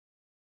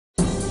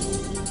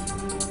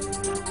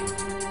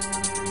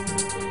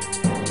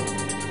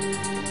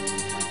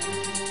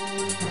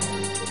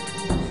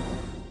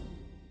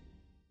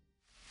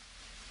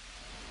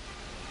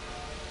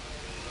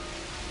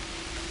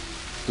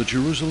The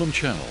Jerusalem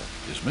Channel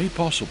is made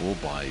possible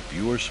by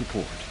viewer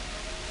support.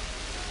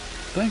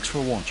 Thanks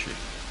for watching.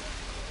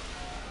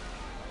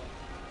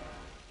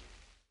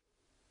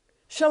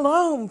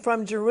 Shalom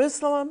from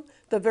Jerusalem,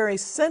 the very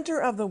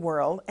center of the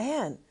world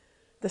and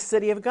the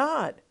city of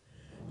God.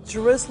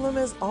 Jerusalem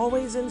is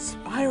always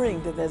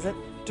inspiring to visit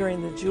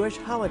during the Jewish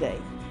holiday,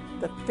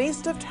 the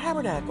Feast of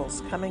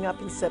Tabernacles, coming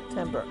up in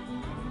September.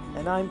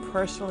 And I'm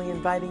personally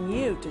inviting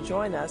you to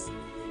join us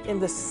in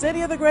the city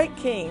of the great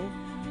King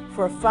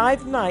for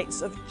 5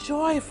 nights of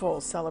joyful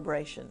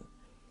celebration.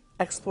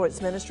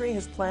 Exploits Ministry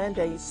has planned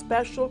a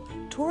special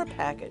tour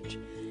package,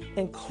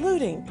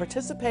 including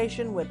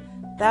participation with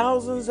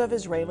thousands of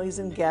Israelis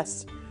and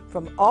guests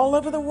from all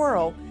over the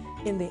world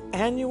in the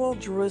annual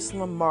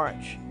Jerusalem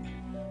March.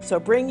 So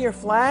bring your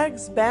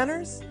flags,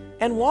 banners,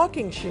 and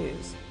walking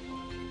shoes.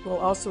 We'll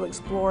also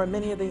explore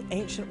many of the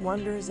ancient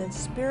wonders and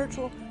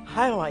spiritual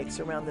highlights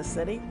around the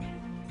city,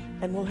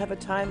 and we'll have a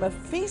time of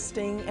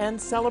feasting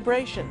and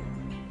celebration.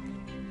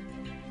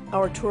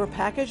 Our tour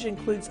package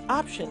includes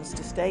options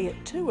to stay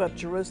at 2 of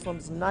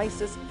Jerusalem's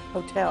nicest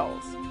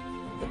hotels,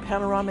 the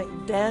panoramic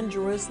Dan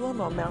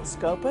Jerusalem on Mount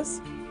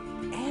Scopus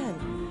and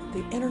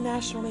the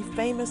internationally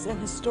famous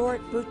and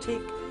historic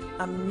boutique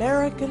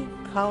American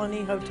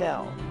Colony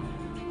Hotel,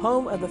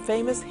 home of the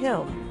famous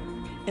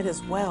hymn, "It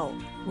Is Well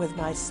With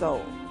My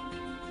Soul."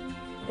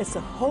 It's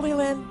a Holy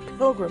Land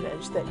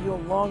pilgrimage that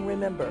you'll long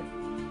remember.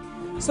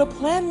 So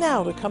plan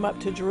now to come up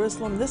to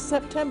Jerusalem this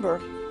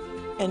September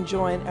and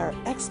join our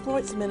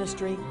Exploits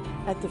Ministry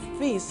at the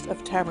Feast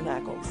of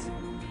Tabernacles.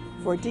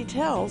 For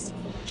details,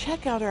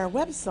 check out our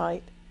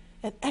website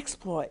at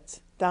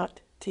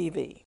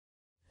exploits.tv.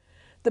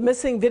 The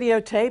missing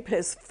videotape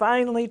has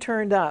finally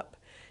turned up.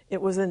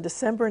 It was in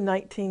December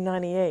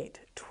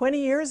 1998, 20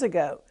 years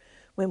ago,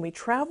 when we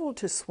traveled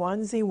to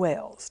Swansea,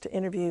 Wales to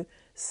interview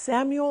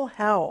Samuel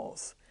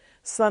Howells,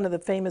 son of the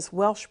famous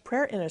Welsh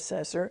prayer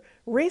intercessor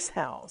Rhys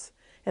Howells,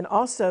 and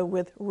also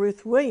with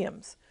Ruth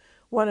Williams,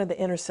 one of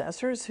the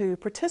intercessors who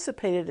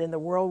participated in the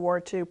World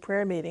War II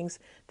prayer meetings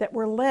that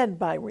were led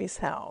by Rhys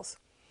Howells.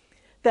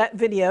 That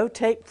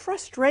videotape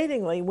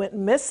frustratingly went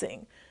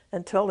missing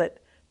until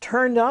it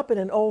turned up in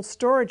an old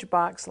storage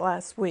box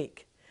last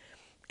week,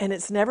 and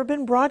it's never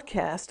been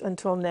broadcast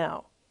until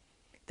now.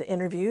 The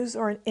interviews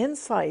are an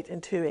insight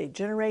into a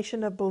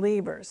generation of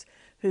believers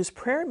whose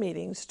prayer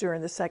meetings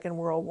during the Second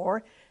World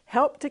War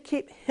helped to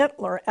keep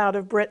Hitler out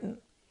of Britain.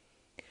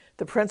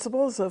 The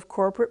principles of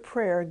corporate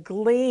prayer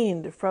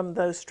gleaned from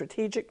those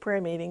strategic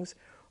prayer meetings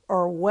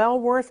are well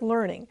worth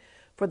learning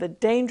for the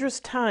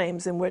dangerous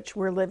times in which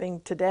we're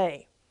living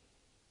today.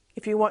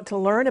 If you want to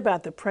learn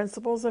about the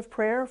principles of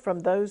prayer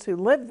from those who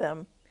lived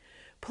them,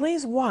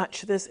 please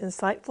watch this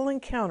insightful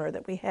encounter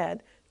that we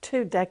had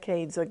 2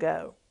 decades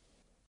ago.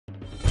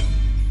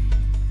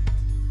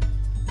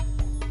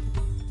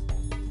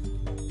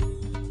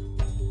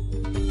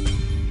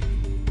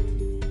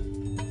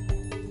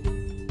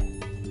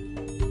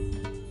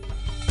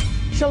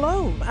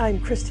 Shalom, I'm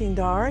Christine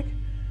Darg.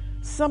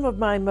 Some of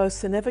my most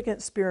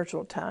significant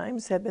spiritual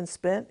times have been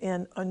spent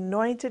in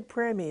anointed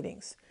prayer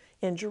meetings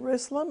in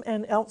Jerusalem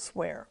and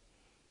elsewhere.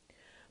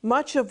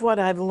 Much of what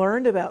I've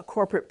learned about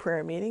corporate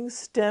prayer meetings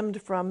stemmed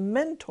from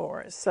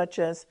mentors such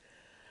as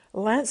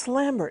Lance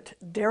Lambert,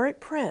 Derek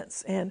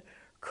Prince, and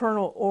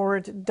Colonel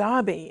Ord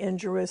Dobby in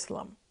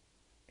Jerusalem.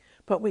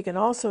 But we can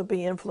also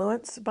be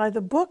influenced by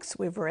the books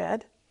we've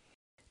read.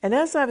 And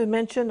as I've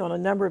mentioned on a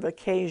number of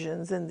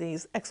occasions in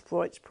these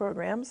exploits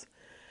programs,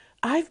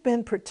 I've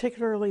been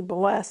particularly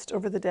blessed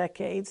over the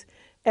decades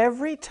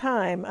every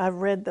time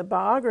I've read the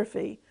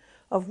biography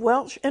of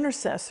Welsh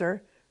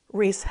intercessor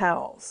Rhys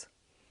Howells.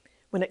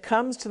 When it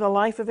comes to the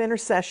life of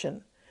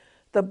intercession,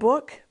 the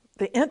book,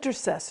 The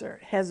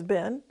Intercessor, has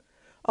been,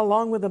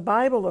 along with the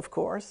Bible, of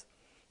course,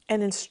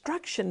 an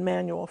instruction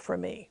manual for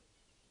me.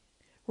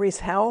 Rhys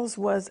Howells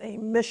was a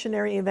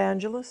missionary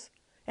evangelist,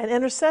 an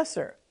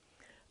intercessor,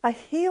 a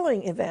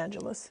healing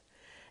evangelist,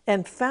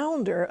 and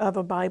founder of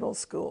a Bible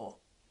school.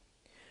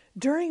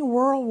 During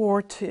World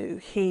War II,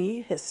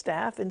 he, his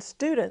staff, and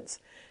students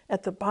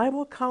at the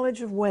Bible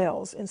College of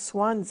Wales in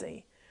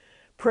Swansea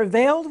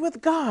prevailed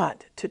with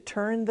God to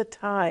turn the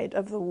tide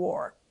of the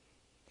war.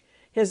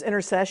 His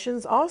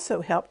intercessions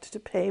also helped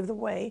to pave the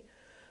way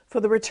for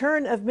the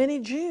return of many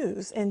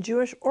Jews and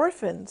Jewish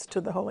orphans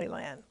to the Holy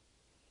Land.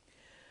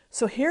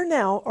 So here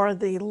now are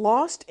the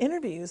lost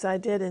interviews I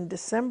did in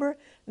December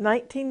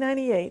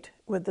 1998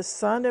 with the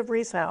son of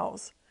Rhys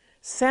Howells,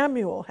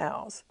 Samuel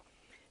Howells,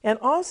 and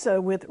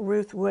also with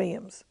Ruth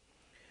Williams,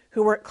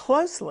 who worked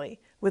closely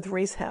with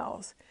Rhys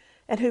Howells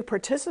and who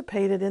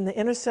participated in the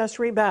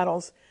intercessory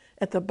battles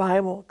at the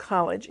Bible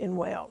College in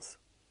Wales.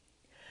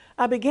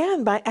 I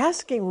began by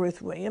asking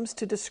Ruth Williams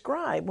to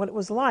describe what it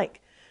was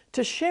like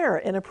to share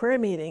in a prayer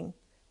meeting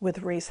with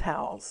Rhys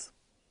Howells.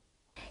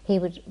 He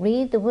would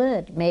read the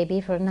word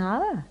maybe for an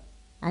hour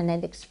and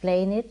then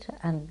explain it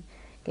and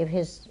give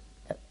his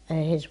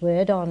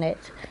word on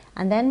it,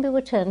 and then we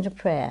would turn to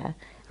prayer,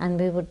 And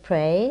we would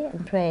pray,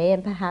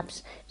 and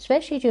perhaps,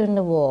 especially during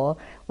the war,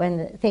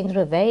 when things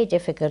were very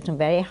difficult and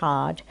very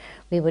hard,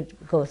 we would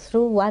go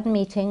through one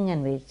meeting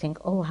and we'd think,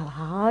 oh, how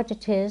hard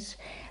it is.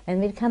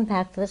 And we'd come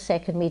back to the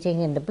second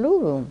meeting in the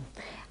Blue Room.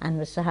 And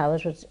Mr.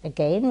 Howes would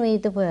again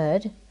read the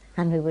word,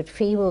 and we would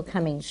feel we were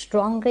coming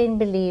stronger in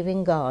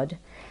believing God.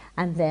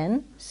 And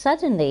then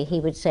suddenly he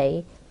would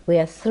say, we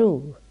are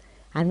through.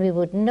 And we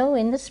would know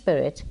in the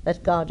spirit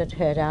that God had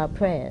heard our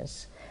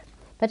prayers.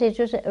 But it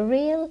was a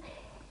real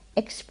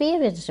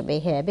experience to be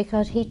here,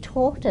 because he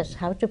taught us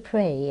how to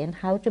pray and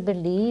how to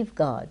believe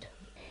God.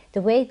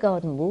 The way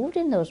God moved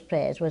in those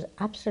prayers was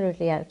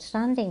absolutely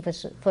outstanding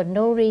for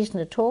no reason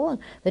at all.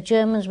 The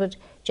Germans would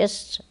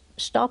just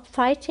stop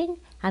fighting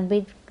and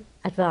we'd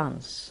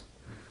advance.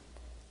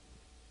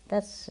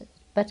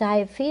 But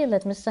I feel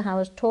that Mr.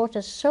 Howes taught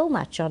us so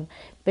much on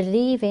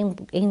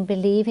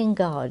believing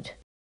God.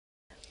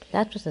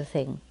 That was the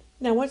thing.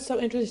 Now, what's so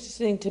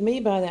interesting to me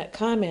by that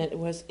comment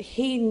was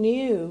he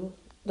knew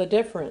the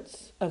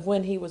difference of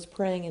when he was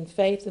praying in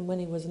faith and when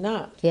he was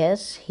not.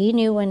 Yes, he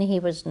knew when he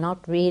was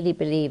not really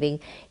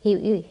believing.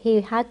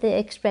 He had the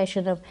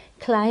expression of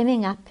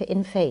climbing up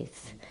in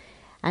faith.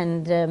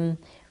 And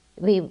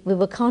we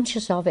were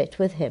conscious of it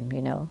with him,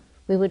 you know.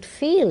 We would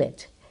feel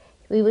it.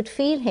 We would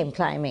feel him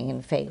climbing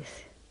in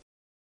faith.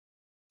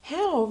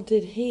 How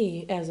did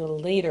he, as a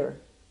leader,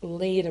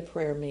 lead a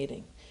prayer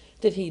meeting?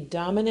 Did he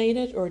dominate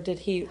it, or did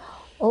he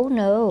Oh,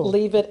 no.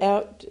 leave it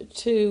out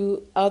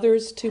to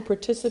others to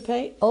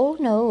participate? Oh,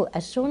 no.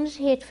 As soon as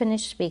he had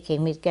finished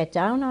speaking, we'd get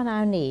down on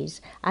our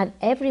knees and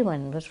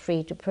everyone was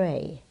free to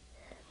pray.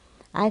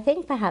 I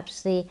think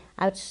perhaps the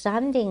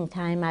outstanding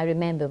time I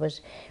remember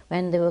was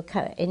when they were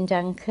in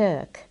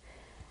Dunkirk,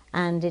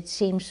 and it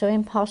seemed so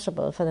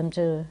impossible for them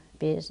to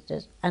be...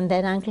 And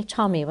then Uncle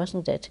Tommy,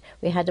 wasn't it?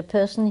 We had a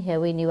person here,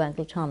 we knew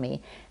Uncle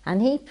Tommy,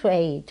 and he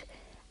prayed,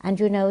 and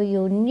you know,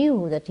 you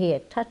knew that he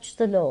had touched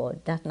the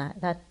Lord that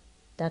night,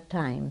 that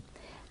time.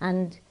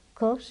 And of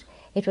course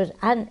it was,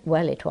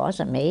 well, it was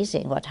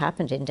amazing what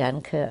happened in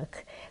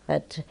Dunkirk,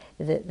 but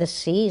the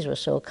seas were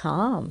so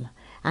calm,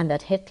 and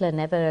that Hitler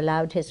never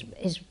allowed his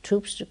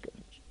troops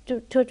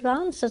to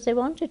advance as they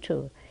wanted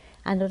to,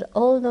 and that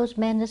all those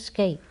men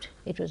escaped.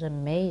 It was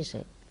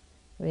amazing,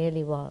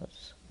 really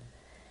was.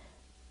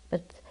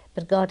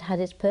 But God had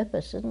his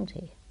purpose, didn't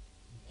he?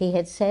 He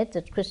had said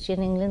that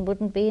Christian England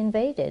wouldn't be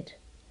invaded,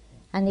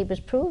 and he was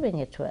proving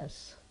it to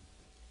us.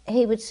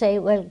 He would say,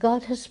 well,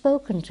 God has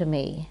spoken to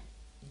me,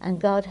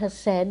 and God has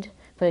said,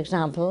 for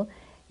example,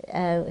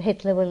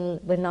 Hitler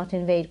will not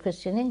invade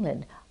Christian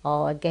England.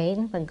 Or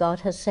again, when God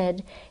has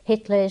said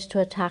Hitler is to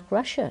attack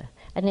Russia,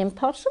 an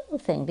impossible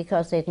thing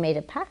because they'd made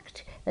a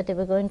pact that they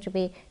were going to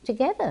be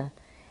together.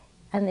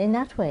 And in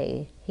that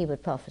way, he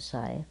would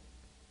prophesy.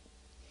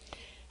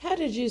 How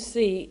did you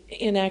see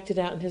enacted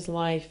out in his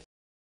life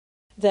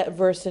that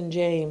verse in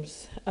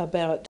James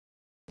about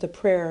the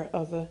prayer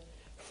of a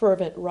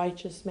fervent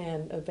righteous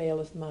man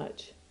availeth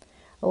much?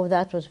 Oh,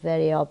 that was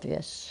very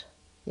obvious.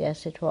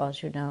 Yes, it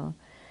was, you know.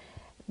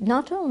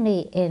 Not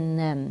only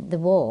in the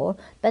war,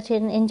 but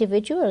in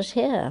individuals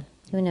here,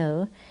 you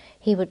know.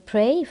 He would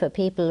pray for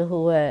people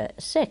who were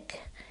sick,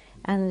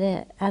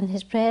 and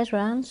his prayers were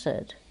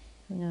answered,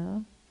 you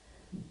know.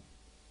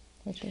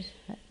 It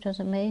was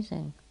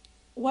amazing.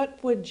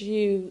 What would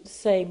you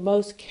say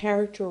most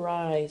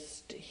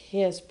characterized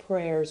his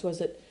prayers? Was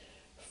it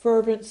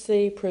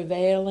fervency,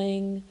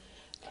 prevailing,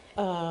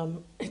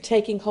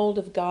 taking hold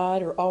of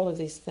God, or all of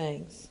these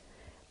things?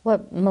 Well,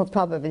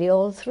 probably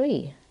all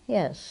three.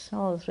 Yes,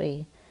 all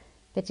three.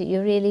 But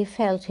you really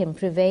felt him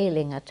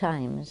prevailing at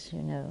times,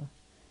 you know.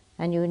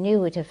 And you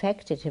knew it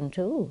affected him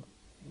too.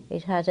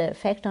 It had an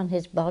effect on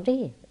his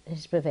body,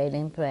 his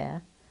prevailing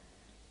prayer.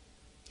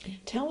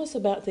 Tell us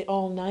about the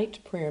all-night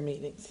prayer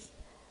meetings.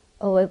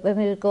 Oh, when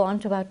we would go on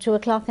to about 2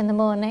 o'clock in the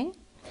morning,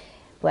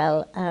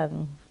 well,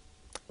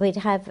 we'd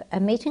have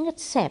a meeting at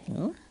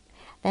 7,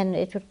 then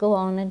it would go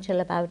on until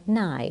about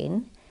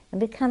 9,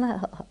 and we'd come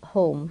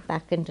home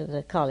back into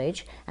the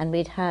college, and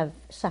we'd have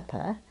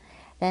supper.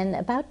 Then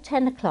about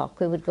 10 o'clock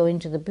we would go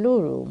into the Blue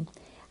Room,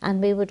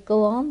 and we would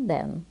go on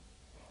then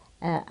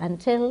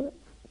until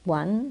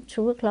 1,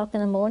 2 o'clock in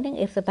the morning,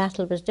 if the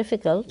battle was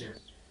difficult. Yes.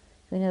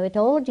 You know, it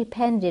all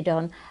depended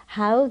on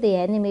how the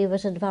enemy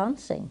was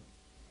advancing.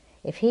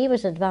 If he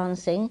was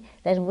advancing,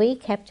 then we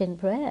kept in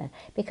prayer,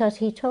 because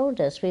he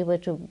told us we were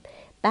to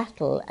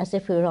battle as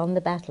if we were on the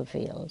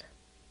battlefield.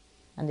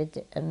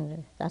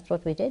 And that's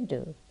what we did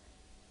do.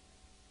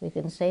 We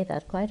can say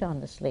that quite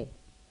honestly.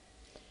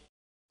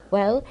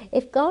 Well,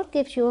 if God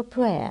gives you a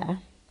prayer,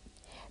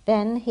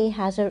 then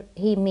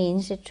he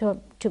means it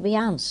to be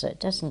answered,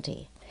 doesn't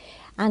he?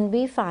 And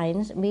we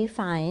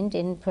find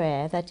in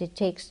prayer that it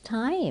takes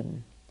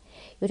time.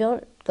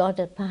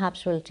 God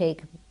perhaps will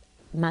take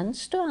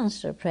months to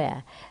answer a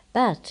prayer,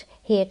 but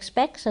he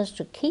expects us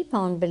to keep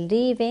on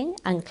believing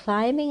and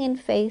climbing in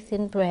faith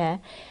in prayer.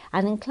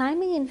 And in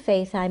climbing in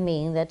faith, I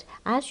mean that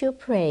as you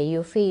pray,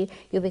 you feel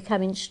you're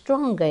becoming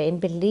stronger in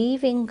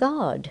believing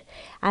God,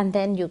 and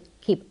then you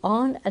keep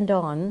on and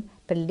on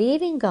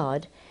believing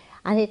God,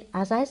 And it,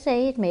 as I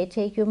say, it may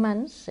take you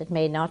months, it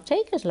may not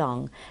take as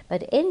long,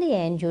 but in the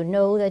end you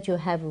know that you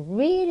have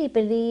really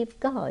believed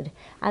God.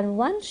 And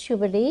once you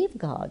believe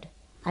God,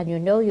 and you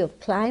know you've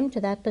climbed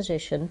to that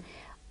position,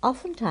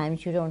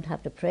 oftentimes you don't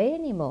have to pray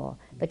anymore,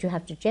 but you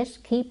have to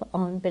just keep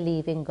on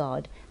believing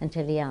God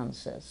until He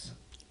answers.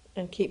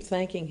 And keep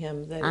thanking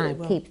Him that it And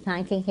will. keep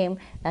thanking Him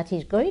that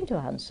He's going to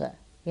answer,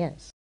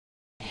 yes.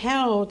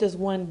 How does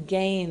one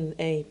gain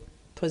a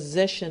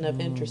position of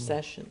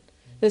intercession?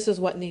 This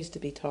is what needs to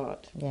be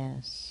taught.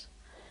 Yes.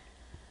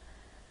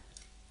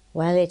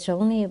 Well, it's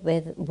only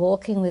with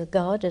walking with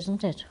God,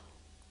 isn't it?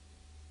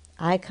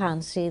 I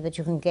can't see that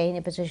you can gain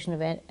a position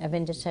of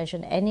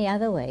intercession any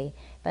other way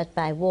but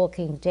by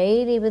walking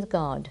daily with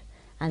God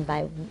and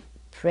by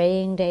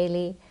praying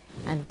daily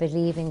and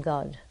believing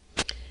God.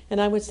 And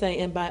I would say,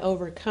 and by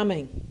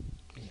overcoming.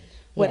 Yes.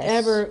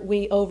 Whatever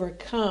we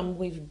overcome,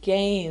 we've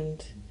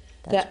gained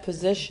that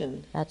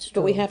position. That's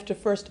But we true. have to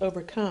first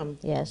overcome.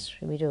 Yes,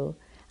 we do.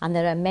 And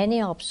there are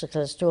many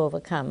obstacles to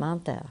overcome,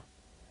 aren't there?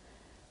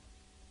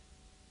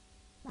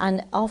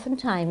 And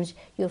oftentimes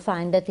you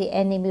find that the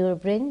enemy will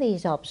bring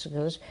these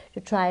obstacles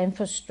to try and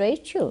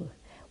frustrate you.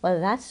 Well,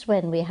 that's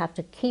when we have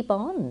to keep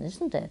on,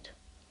 isn't it?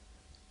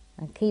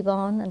 And keep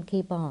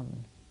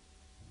on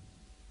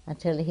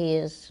until he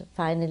is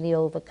finally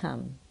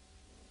overcome.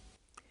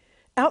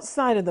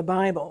 Outside of the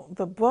Bible,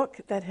 the book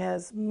that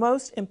has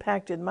most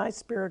impacted my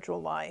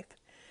spiritual life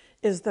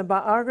is the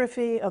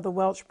biography of the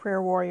Welsh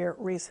prayer warrior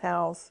Rees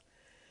Howells,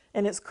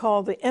 and it's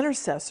called The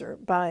Intercessor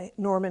by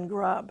Norman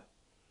Grubb.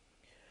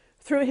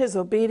 Through his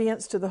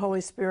obedience to the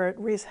Holy Spirit,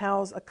 Rees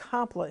Howells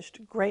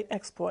accomplished great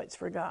exploits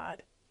for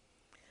God.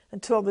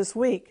 Until this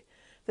week,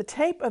 the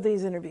tape of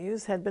these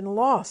interviews had been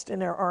lost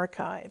in our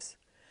archives.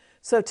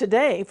 So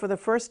today, for the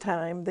first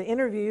time, the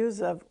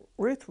interviews of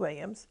Ruth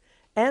Williams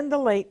and the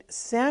late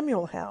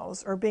Samuel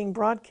Howells are being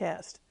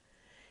broadcast.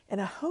 And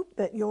I hope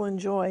that you'll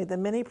enjoy the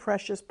many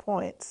precious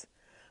points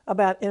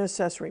about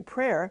intercessory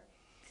prayer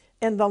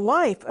and the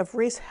life of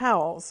Rees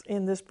Howells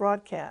in this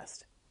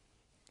broadcast.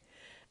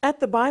 At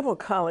the Bible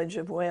College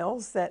of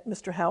Wales that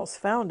Mr. Howells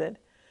founded,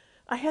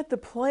 I had the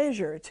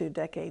pleasure 2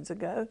 decades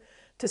ago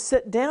to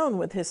sit down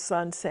with his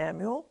son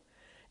Samuel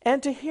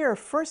and to hear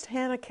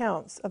first-hand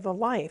accounts of the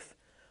life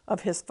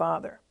of his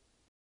father.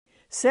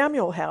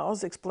 Samuel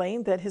Howells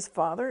explained that his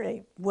father,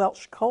 a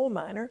Welsh coal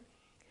miner,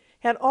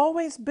 had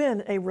always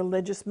been a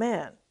religious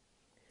man.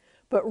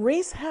 But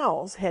Rees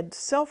Howells had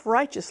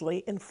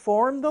self-righteously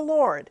informed the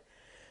Lord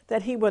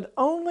that he would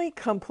only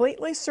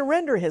completely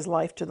surrender his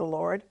life to the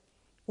Lord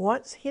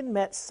once he'd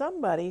met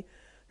somebody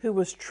who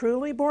was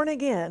truly born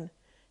again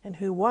and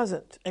who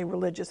wasn't a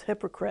religious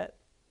hypocrite.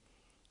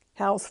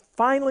 Howells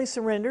finally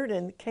surrendered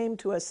and came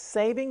to a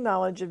saving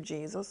knowledge of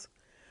Jesus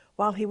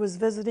while he was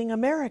visiting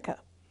America,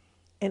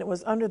 and it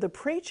was under the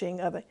preaching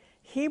of a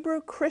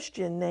Hebrew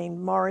Christian named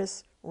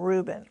Morris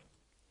Rubin.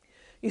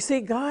 You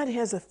see, God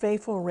has a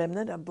faithful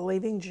remnant of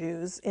believing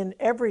Jews in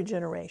every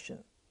generation.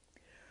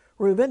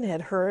 Reuben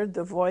had heard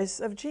the voice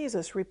of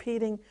Jesus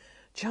repeating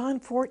John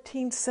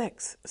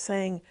 14:6,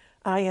 saying,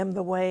 I am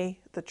the way,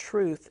 the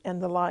truth,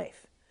 and the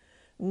life.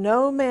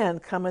 No man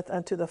cometh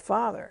unto the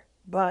Father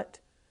but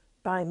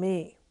by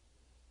me.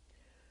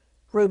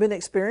 Reuben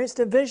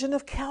experienced a vision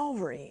of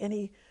Calvary, and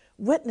he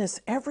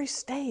witnessed every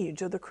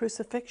stage of the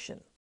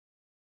crucifixion.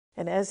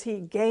 And as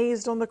he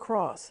gazed on the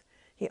cross,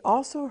 he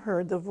also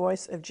heard the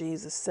voice of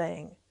Jesus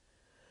saying,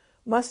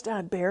 Must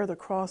I bear the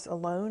cross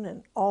alone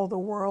and all the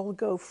world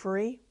go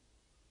free?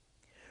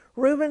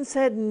 Reuben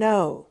said,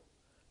 No,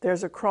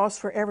 there's a cross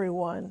for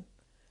everyone,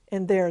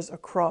 and there's a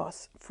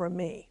cross for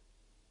me.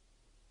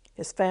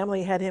 His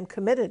family had him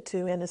committed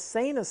to an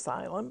insane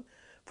asylum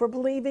for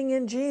believing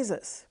in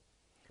Jesus.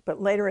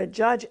 But later a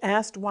judge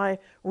asked why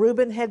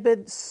Reuben had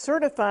been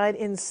certified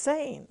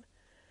insane,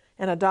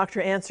 and a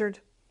doctor answered,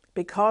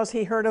 because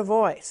he heard a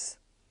voice.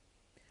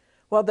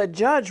 Well, the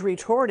judge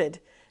retorted,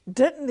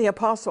 didn't the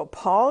Apostle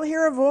Paul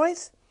hear a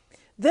voice?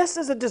 This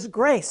is a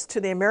disgrace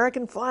to the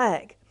American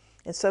flag.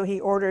 And so he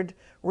ordered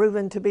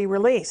Reuben to be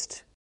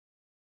released.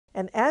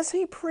 And as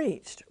he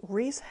preached,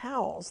 Rees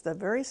Howells, the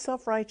very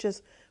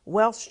self-righteous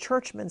Welsh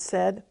churchman,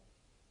 said,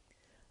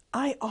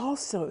 I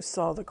also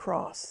saw the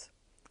cross,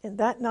 and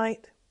that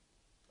night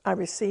I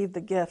received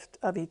the gift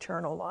of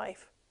eternal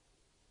life.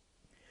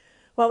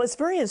 Well, it's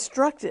very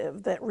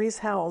instructive that Rees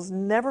Howells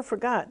never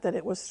forgot that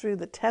it was through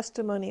the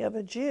testimony of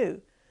a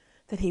Jew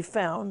that he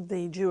found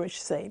the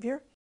Jewish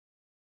Savior.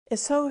 And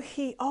so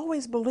he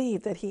always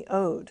believed that he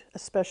owed a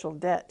special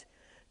debt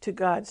to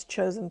God's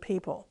chosen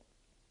people.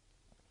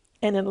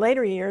 And in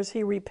later years,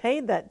 he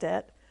repaid that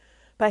debt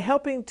by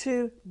helping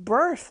to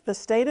birth the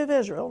state of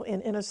Israel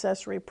in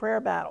intercessory prayer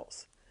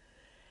battles.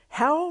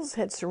 Howells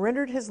had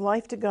surrendered his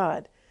life to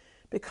God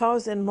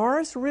because in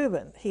Morris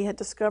Rubin, he had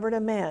discovered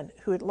a man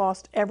who had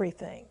lost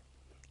everything.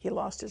 He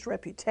lost his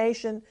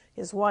reputation,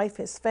 his wife,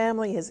 his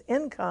family, his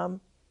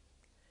income,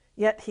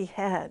 yet he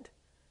had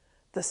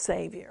the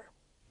Savior.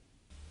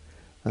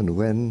 And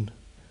when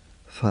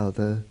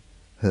Father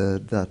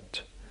heard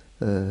that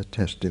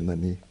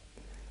testimony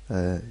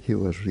he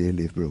was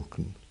really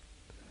broken.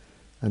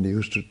 And he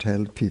used to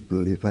tell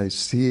people, if I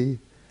see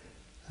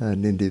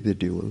an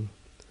individual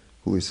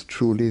who is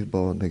truly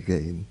born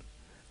again,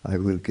 I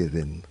will give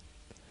in.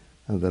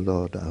 And the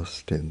Lord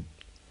asked him,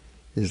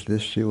 is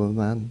this your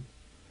man?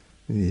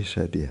 And he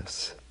said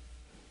yes.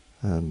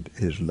 And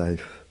his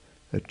life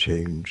had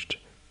changed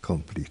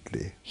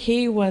completely.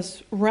 He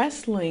was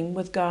wrestling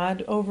with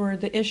God over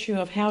the issue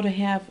of how to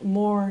have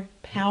more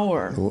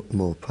power.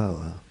 More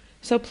power.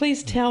 So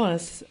please tell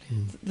us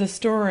the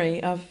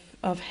story of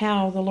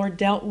how the Lord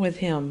dealt with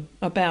him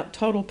about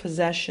total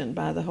possession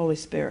by the Holy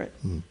Spirit.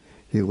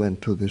 He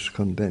went to this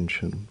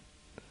convention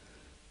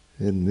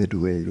in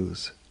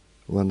Mid-Wales.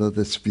 One of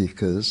the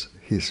speakers,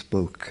 he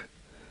spoke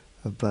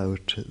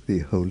about the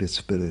Holy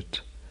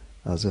Spirit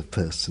as a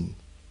person.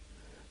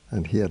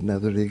 And he had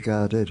never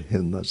regarded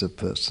him as a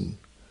person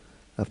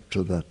up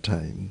to that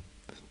time,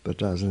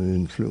 but as an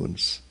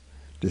influence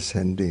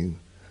descending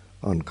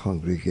on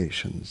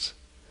congregations.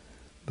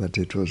 But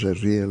it was a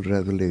real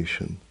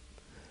revelation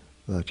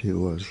that he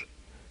was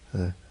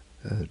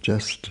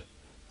just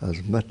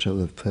as much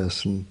of a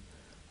person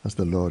as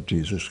the Lord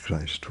Jesus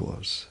Christ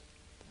was.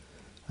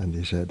 And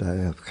he said, I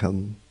have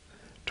come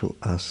to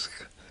ask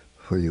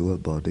for your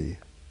body.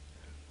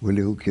 Will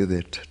you give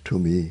it to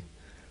me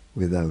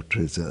without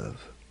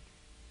reserve?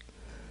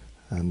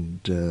 And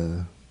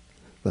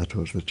that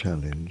was the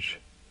challenge.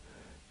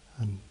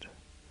 And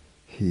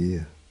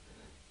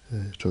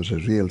it was a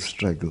real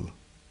struggle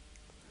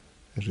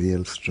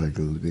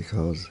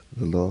because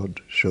the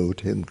Lord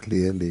showed him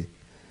clearly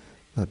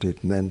that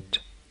it meant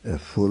a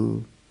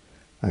full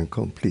and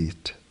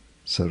complete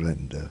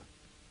surrender.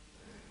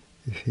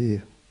 If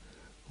he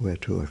were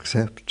to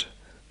accept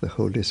the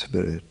Holy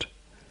Spirit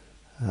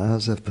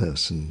as a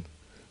person,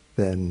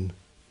 then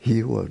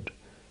he would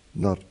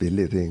not be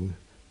living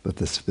but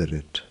the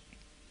Spirit.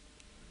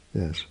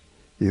 Yes,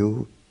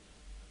 you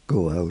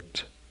go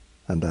out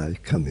and I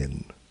come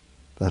in.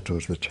 That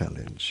was the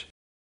challenge.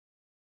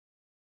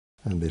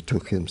 And it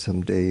took him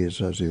some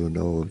days, as you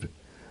know,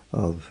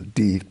 of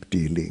deep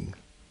dealing.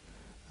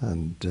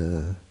 And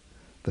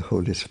the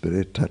Holy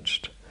Spirit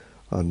touched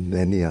on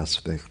many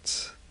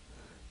aspects.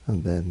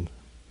 And then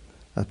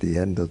at the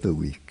end of the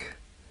week,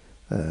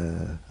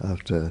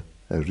 after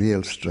a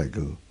real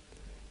struggle,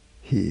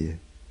 he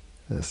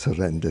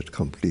surrendered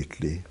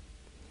completely.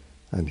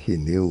 And he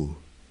knew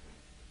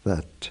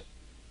that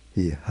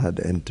he had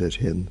entered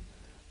him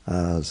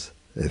as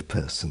a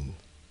person.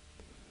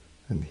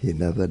 And he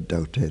never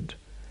doubted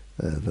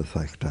the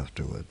fact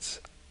afterwards.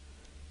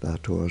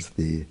 That was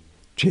the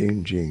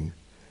changing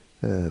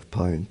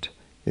point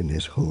in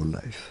his whole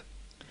life.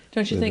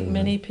 Don't you think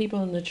many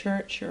people in the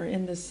church are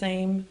in the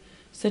same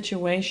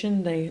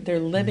situation? They're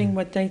living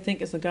what they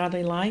think is a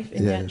godly life?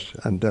 And yes,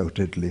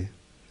 undoubtedly,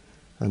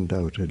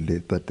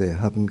 but they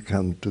haven't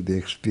come to the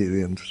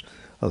experience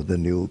of the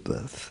new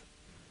birth.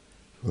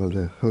 Well,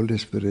 the Holy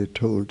Spirit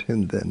told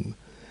him then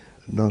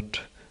not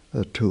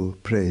to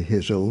pray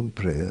his own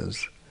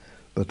prayers,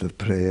 but the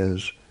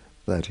prayers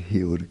that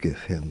he would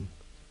give him.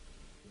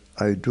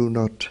 I do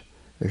not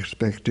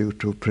expect you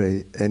to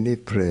pray any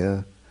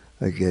prayer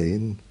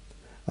again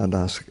and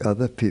ask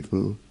other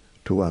people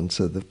to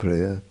answer the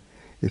prayer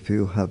if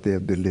you have the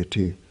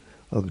ability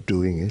of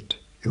doing it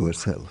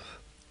yourself.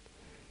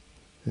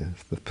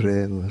 Yes, the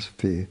prayer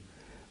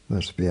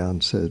must be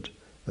answered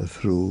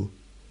through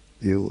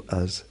you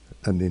as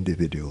an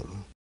individual.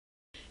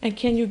 And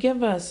can you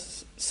give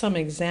us some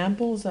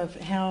examples of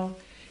how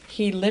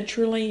he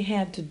literally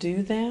had to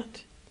do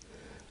that?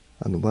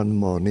 And one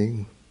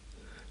morning,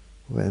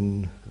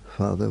 when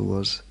Father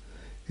was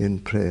in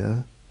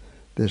prayer,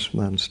 this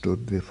man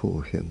stood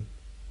before him,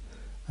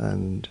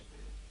 and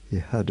he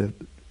had a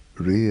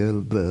real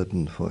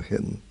burden for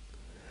him.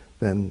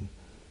 Then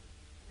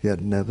he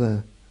had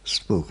never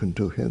spoken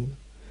to him.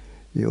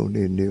 He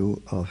only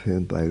knew of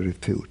him by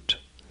repute.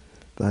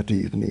 That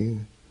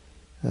evening,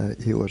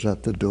 he was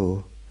at the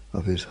door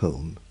of his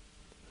home,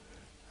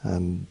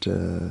 and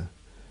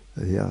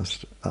he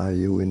asked, "Are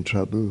you in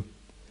trouble?"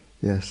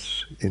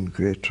 "Yes, in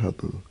great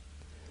trouble."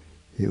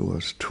 He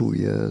was 2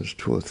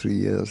 or 3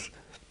 years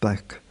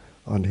back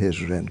on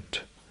his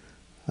rent,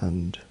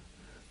 and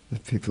the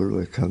people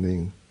were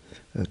coming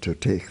to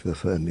take the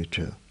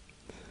furniture.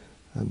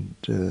 And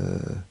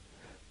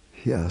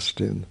he asked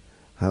him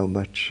how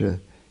much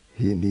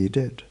he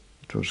needed.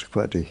 It was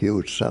quite a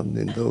huge sum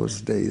in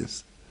those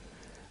days.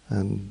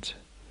 And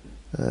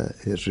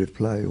his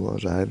reply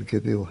was, "I'll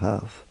give you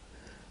half,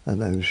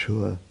 and I'm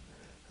sure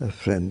a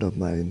friend of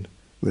mine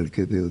will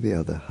give you the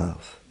other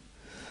half."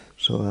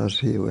 So as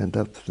he went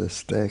up the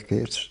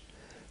staircase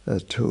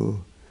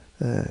to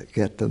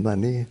get the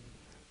money,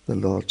 the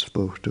Lord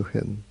spoke to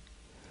him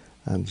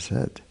and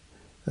said,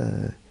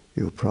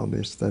 "You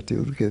promised that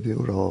you'd give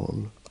your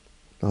all,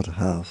 not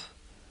half,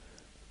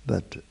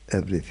 but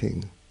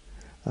everything.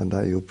 And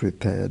are you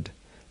prepared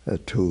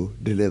to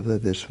deliver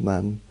this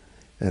man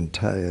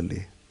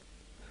entirely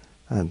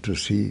and to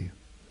see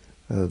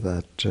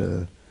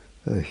that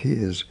he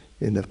is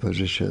in a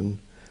position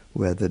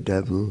where the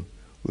devil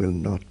will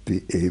not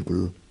be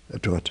able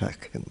to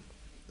attack him.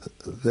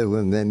 There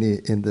were many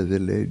in the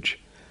village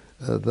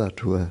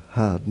that were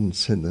hardened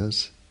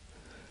sinners.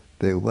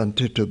 They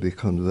wanted to be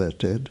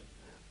converted,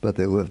 but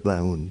they were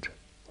bound.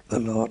 The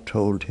Lord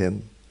told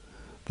him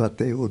that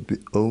they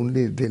would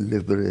only be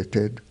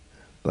liberated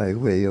by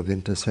way of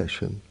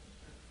intercession,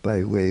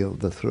 by way of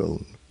the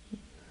throne.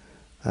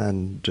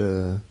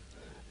 And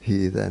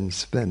he then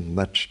spent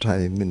much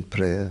time in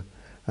prayer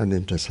and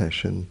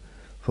intercession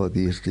for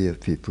these dear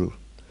people,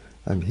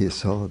 and he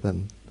saw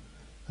them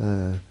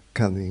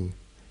coming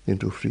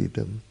into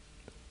freedom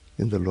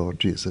in the Lord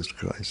Jesus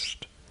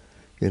Christ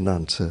in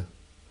answer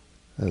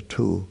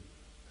to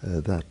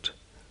that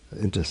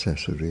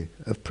intercessory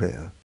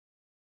prayer.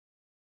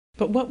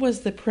 But what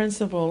was the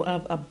principle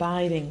of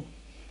abiding?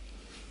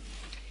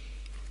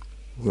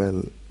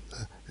 Well,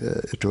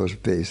 it was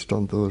based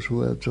on those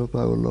words of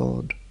our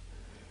Lord.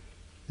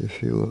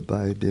 If you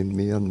abide in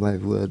me and my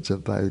words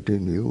abide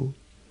in you,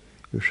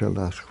 you shall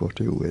ask what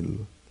you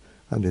will,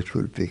 and it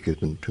will be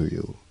given to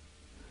you.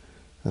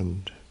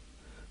 And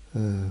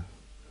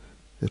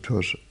it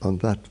was on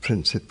that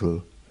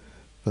principle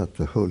that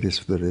the Holy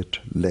Spirit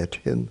led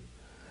him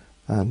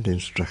and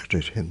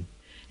instructed him.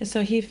 And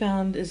so he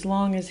found as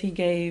long as he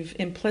gave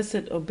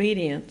implicit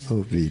obedience,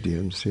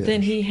 Obedience, yes.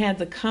 then he had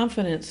the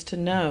confidence to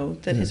know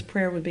that his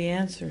prayer would be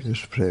answered.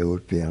 His prayer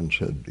would be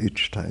answered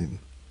each time.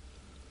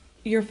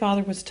 Your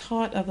father was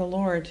taught of the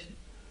Lord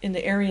in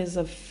the areas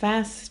of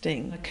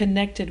fasting,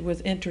 connected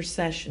with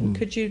intercession.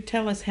 Could you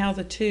tell us how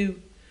the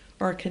two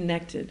are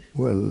connected?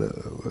 Well,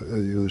 I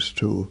used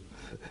to,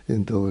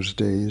 in those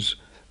days,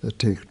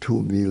 take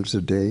 2 meals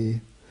a day,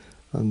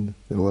 and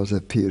there was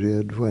a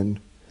period when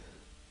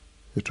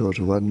it was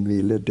 1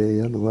 meal a day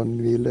and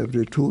 1 meal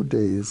every 2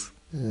 days.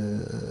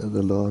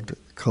 The Lord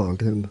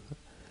called him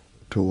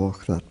to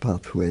walk that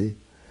pathway.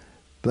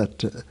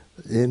 But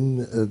in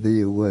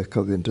the work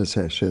of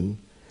intercession,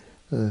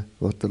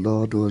 what the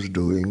Lord was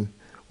doing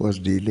was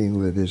dealing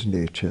with his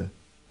nature.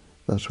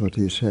 That's what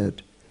he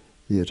said.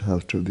 You'd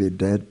have to be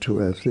dead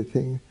to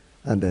everything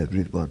and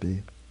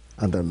everybody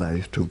and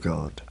alive to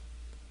God.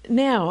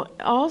 Now,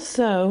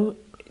 also,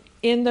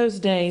 in those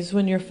days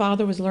when your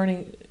father was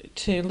learning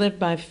to live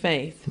by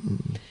faith,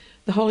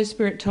 the Holy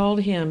Spirit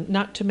told him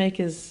not to make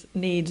his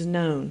needs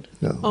known,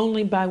 No.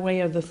 only by way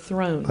of the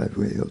throne. By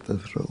way of the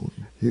throne.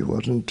 He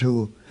wasn't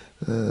to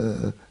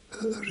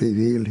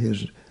reveal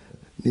his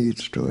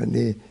needs to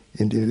any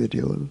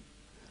individual,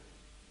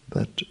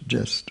 but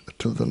just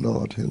to the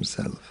Lord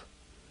himself.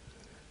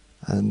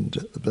 And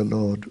the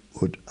Lord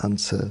would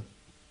answer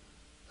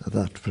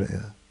that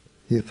prayer.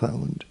 He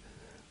found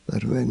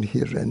that when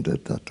he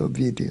rendered that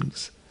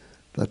obedience,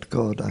 that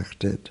God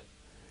acted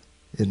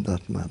in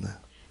that manner.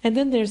 And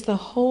then there's the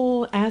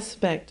whole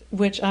aspect,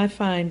 which I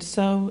find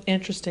so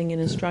interesting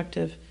and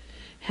instructive,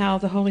 how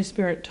the Holy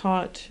Spirit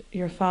taught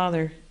your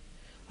father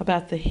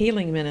about the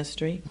healing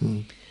ministry.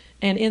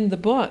 And in the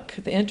book,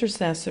 The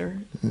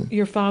Intercessor,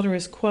 your father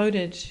is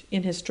quoted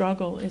in his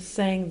struggle as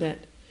saying that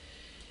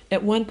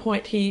at one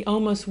point he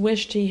almost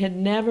wished he had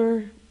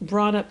never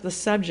brought up the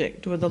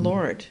subject with the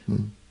Lord.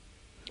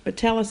 But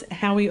tell us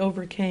how he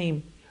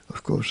overcame.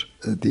 Of course,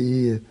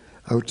 the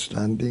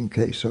outstanding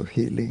case of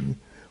healing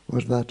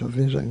was that of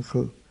his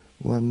uncle.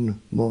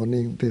 One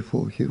morning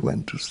before he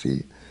went to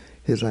see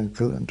his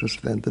uncle and to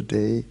spend the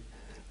day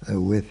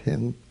with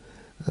him,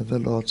 the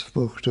Lord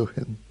spoke to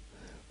him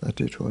that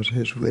it was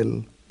his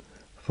will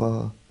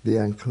for the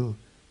uncle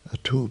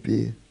to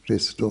be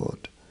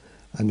restored.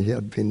 And he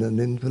had been an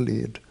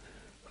invalid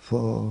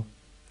for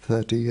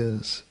 30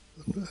 years.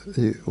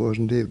 He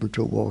wasn't able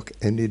to walk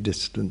any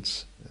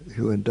distance.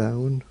 He went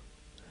down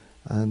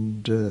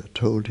and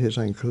told his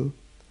uncle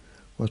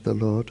what the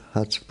Lord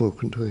had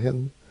spoken to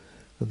him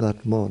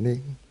that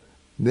morning.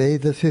 May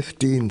the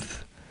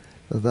 15th,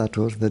 that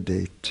was the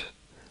date,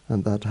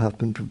 and that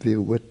happened to be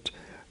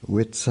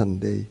Whit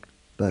Sunday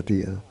that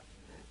year.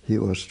 He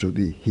was to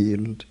be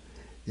healed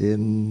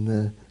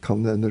in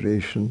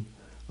commemoration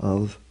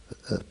of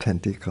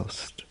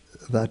Pentecost.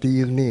 That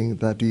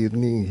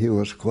evening he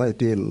was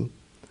quite ill,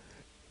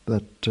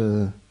 but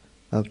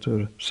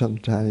after some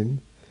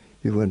time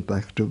he went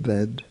back to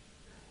bed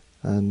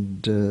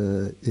and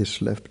he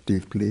slept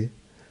deeply,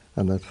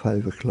 and at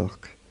 5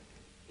 o'clock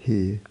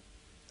he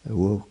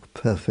awoke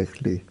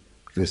perfectly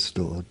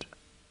restored.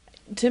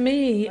 To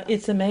me,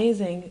 it's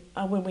amazing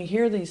when we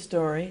hear these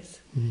stories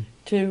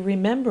to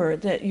remember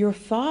that your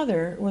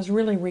father was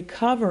really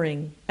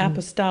recovering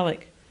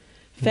apostolic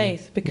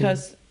faith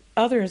because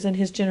others in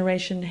his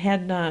generation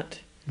had not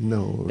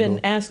been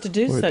asked to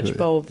do such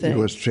bold things.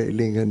 He was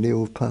trailing a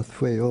new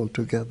pathway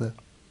altogether.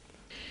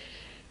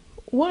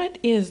 What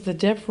is the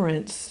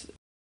difference,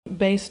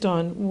 based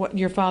on what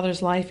your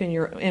father's life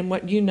and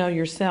what you know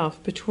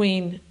yourself,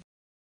 between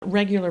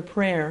regular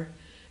prayer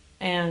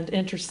and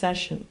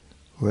intercession?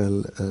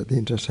 Well, the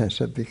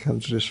intercessor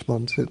becomes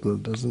responsible,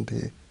 doesn't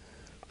he,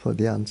 for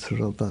the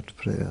answer of that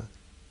prayer.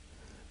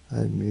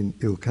 I mean,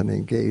 you can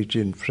engage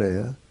in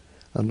prayer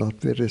and not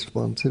be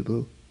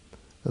responsible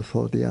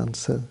for the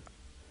answer.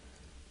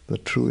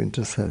 but true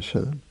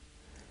intercession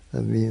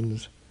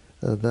means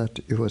that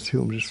you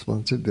assume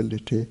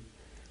responsibility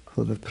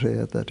for the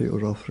prayer that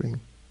you're offering.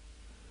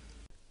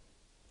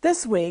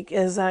 This week,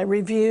 as I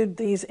reviewed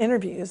these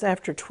interviews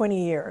after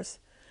 20 years,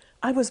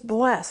 I was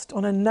blessed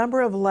on a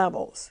number of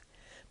levels,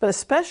 but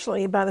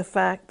especially by the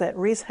fact that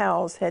Rees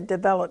Howells had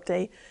developed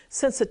a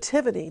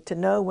sensitivity to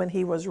know when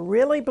he was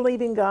really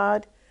believing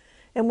God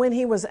and when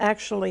he was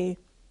actually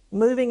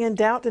moving in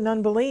doubt and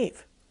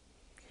unbelief.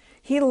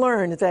 He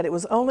learned that it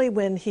was only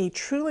when he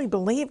truly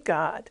believed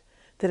God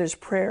that his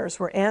prayers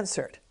were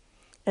answered.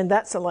 And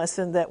that's a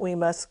lesson that we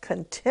must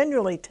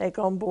continually take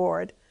on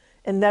board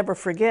and never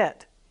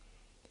forget.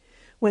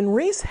 When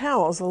Rees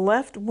Howells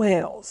left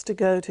Wales to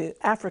go to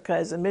Africa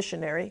as a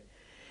missionary,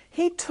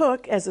 he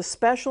took as a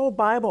special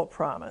Bible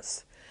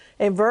promise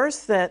a verse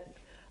that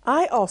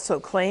I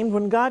also claimed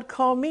when God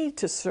called me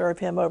to serve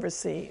him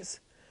overseas.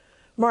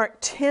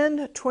 Mark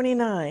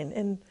 10:29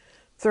 and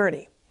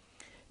 30.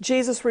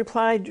 Jesus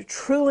replied,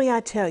 "Truly I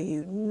tell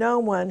you, no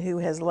one who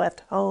has left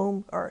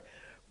home or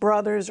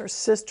brothers or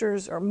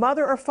sisters or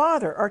mother or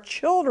father or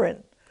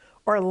children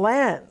or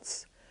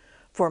lands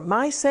for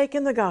my sake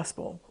in the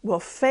gospel will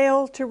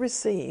fail to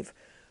receive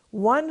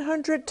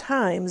 100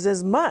 times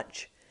as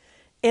much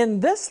in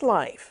this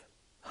life,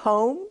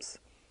 homes,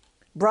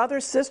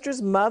 brothers,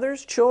 sisters,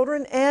 mothers,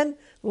 children, and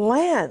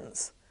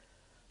lands,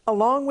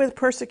 along with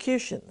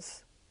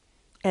persecutions,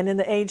 and in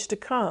the age to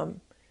come,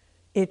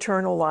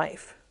 eternal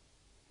life."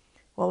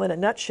 Well, in a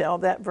nutshell,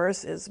 that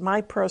verse is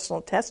my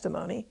personal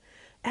testimony,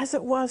 as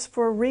it was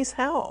for Rees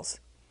Howells.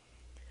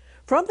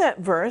 From that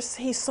verse,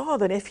 he saw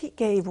that if he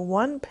gave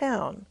 1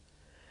 pound,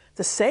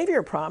 the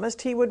Savior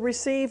promised he would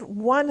receive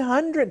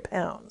 100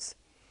 pounds.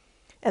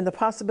 And the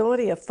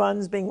possibility of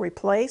funds being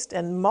replaced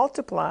and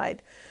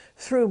multiplied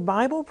through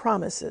Bible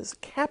promises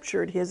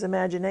captured his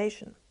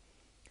imagination.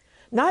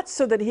 Not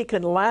so that he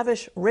could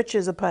lavish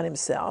riches upon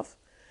himself,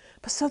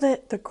 but so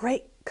that the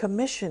Great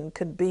Commission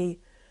could be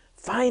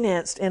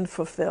financed and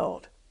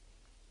fulfilled.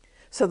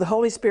 So the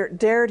Holy Spirit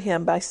dared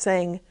him by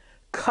saying,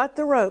 "Cut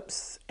the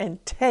ropes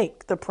and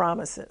take the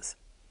promises."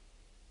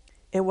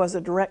 It was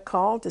a direct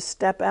call to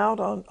step out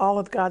on all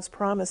of God's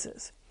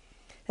promises.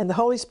 And the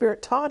Holy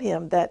Spirit taught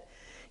him that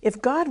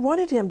if God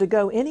wanted him to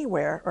go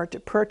anywhere or to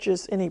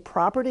purchase any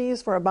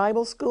properties for a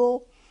Bible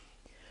school,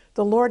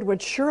 the Lord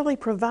would surely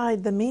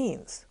provide the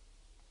means.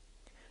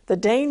 The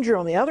danger,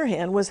 on the other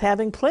hand, was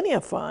having plenty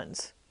of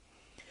funds.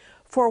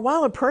 For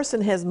while a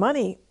person has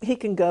money, he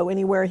can go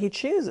anywhere he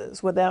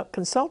chooses without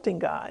consulting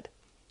God,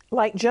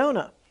 like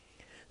Jonah,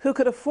 who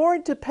could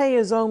afford to pay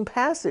his own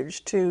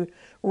passage to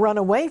run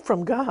away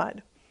from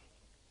God.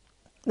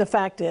 The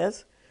fact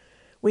is,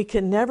 we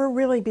can never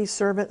really be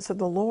servants of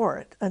the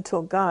Lord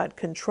until God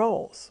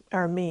controls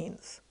our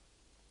means.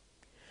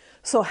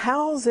 So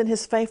Howells and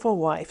his faithful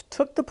wife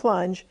took the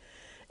plunge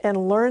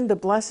and learned the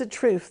blessed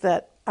truth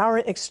that our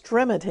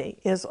extremity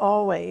is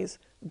always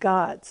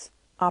God's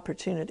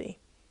opportunity.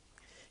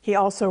 He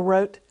also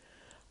wrote,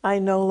 "I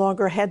no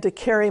longer had to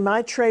carry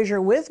my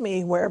treasure with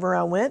me wherever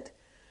I went,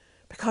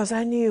 because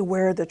I knew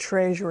where the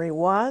treasury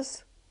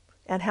was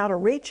and how to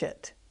reach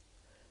it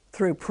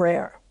through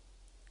prayer."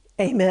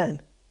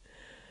 Amen.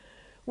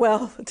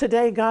 Well,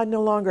 today God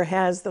no longer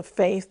has the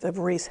faith of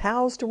Rees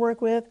Howells to work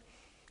with,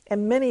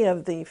 and many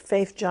of the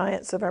faith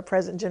giants of our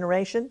present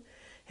generation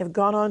have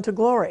gone on to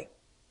glory.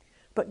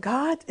 But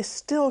God is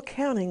still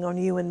counting on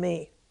you and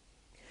me.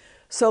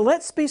 So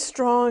let's be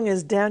strong,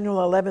 as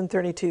Daniel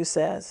 11:32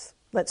 says.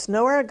 Let's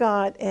know our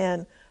God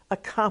and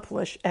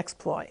accomplish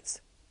exploits.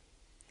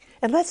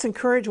 And let's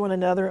encourage one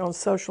another on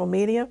social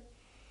media.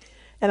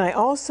 And I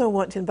also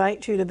want to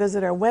invite you to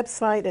visit our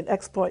website at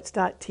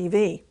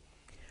exploits.tv,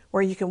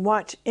 where you can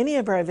watch any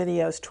of our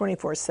videos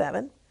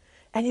 24/7,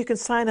 and you can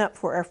sign up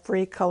for our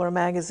free color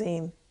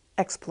magazine,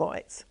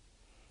 Exploits.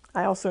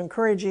 I also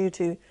encourage you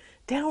to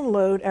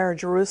download our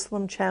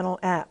Jerusalem Channel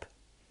app.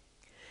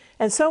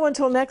 And so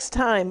until next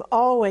time,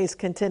 always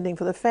contending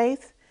for the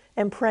faith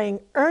and praying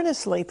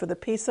earnestly for the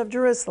peace of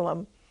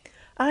Jerusalem,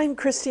 I'm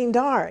Christine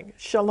Darg.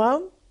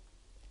 Shalom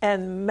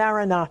and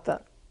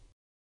Maranatha.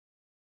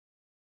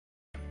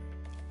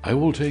 I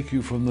will take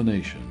you from the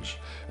nations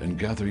and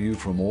gather you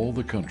from all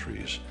the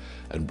countries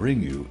and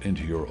bring you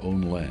into your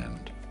own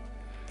land.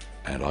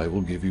 And I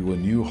will give you a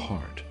new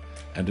heart,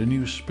 and a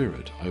new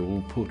spirit I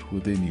will put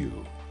within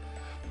you.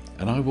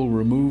 And I will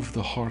remove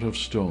the heart of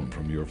stone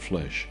from your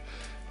flesh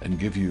and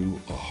give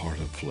you a heart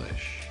of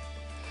flesh.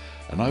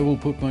 And I will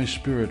put my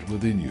spirit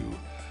within you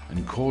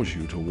and cause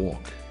you to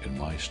walk in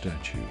my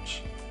statutes.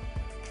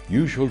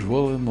 You shall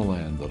dwell in the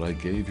land that I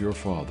gave your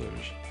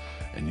fathers,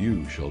 and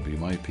you shall be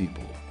my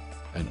people,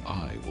 and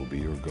I will be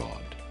your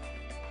God.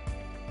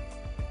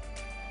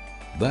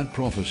 That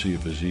prophecy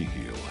of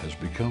Ezekiel has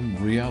become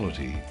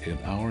reality in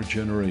our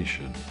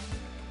generation.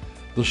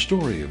 The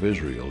story of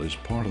Israel is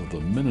part of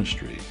the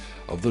ministry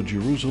of the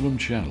Jerusalem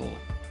Channel.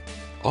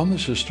 On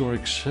this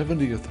historic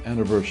 70th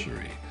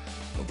anniversary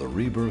of the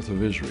rebirth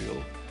of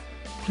Israel,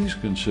 please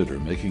consider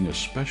making a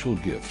special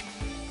gift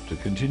to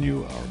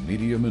continue our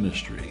media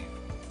ministry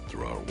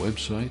through our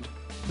website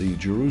the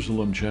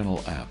Jerusalem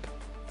Channel app,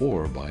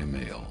 or by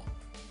mail.